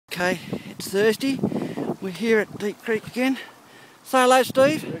Okay, it's Thursday. We're here at Deep Creek again. Say hello,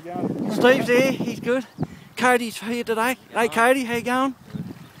 Steve. How you going? Steve's here, he's good. Cody's here today. Hey Cody, how you going?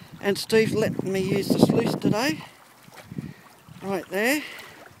 And Steve's letting me use the sluice today. Right there.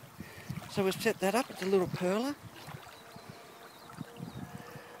 So we've set that up, it's a little perler.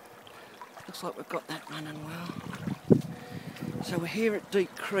 Looks like we've got that running well. So we're here at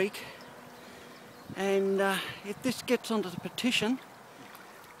Deep Creek. And if this gets onto the petition,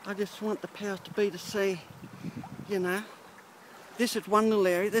 I just want the powers to be to see, you know, this is one little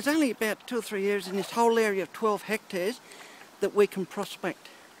area. There's only about 2 or 3 areas in this whole area of 12 hectares that we can prospect.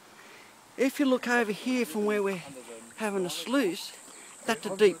 If you look over here from where we're having a sluice, that's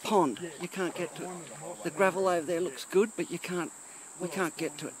a deep pond. You can't get to it. The gravel over there looks good, but we can't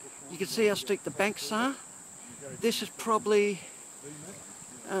get to it. You can see how steep the banks are. This is probably,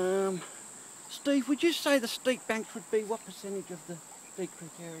 Steve, would you say the steep banks would be what percentage of the Deep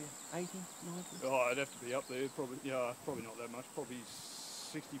Creek area? 80, 90? Oh, I'd have to be up there. Probably, yeah, probably not that much. Probably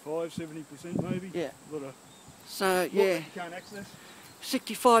 65, 70% maybe. Yeah. So yeah, you can't access.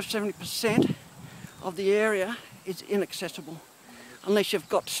 65, 70% of the area is inaccessible unless you've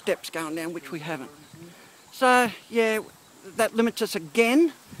got steps going down, which we haven't. So yeah, that limits us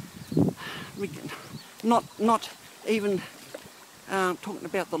again. Not even talking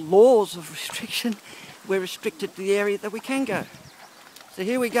about the laws of restriction, we're restricted to the area that we can go. So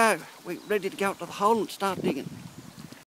here we go, we're ready to go up to the hole and start digging.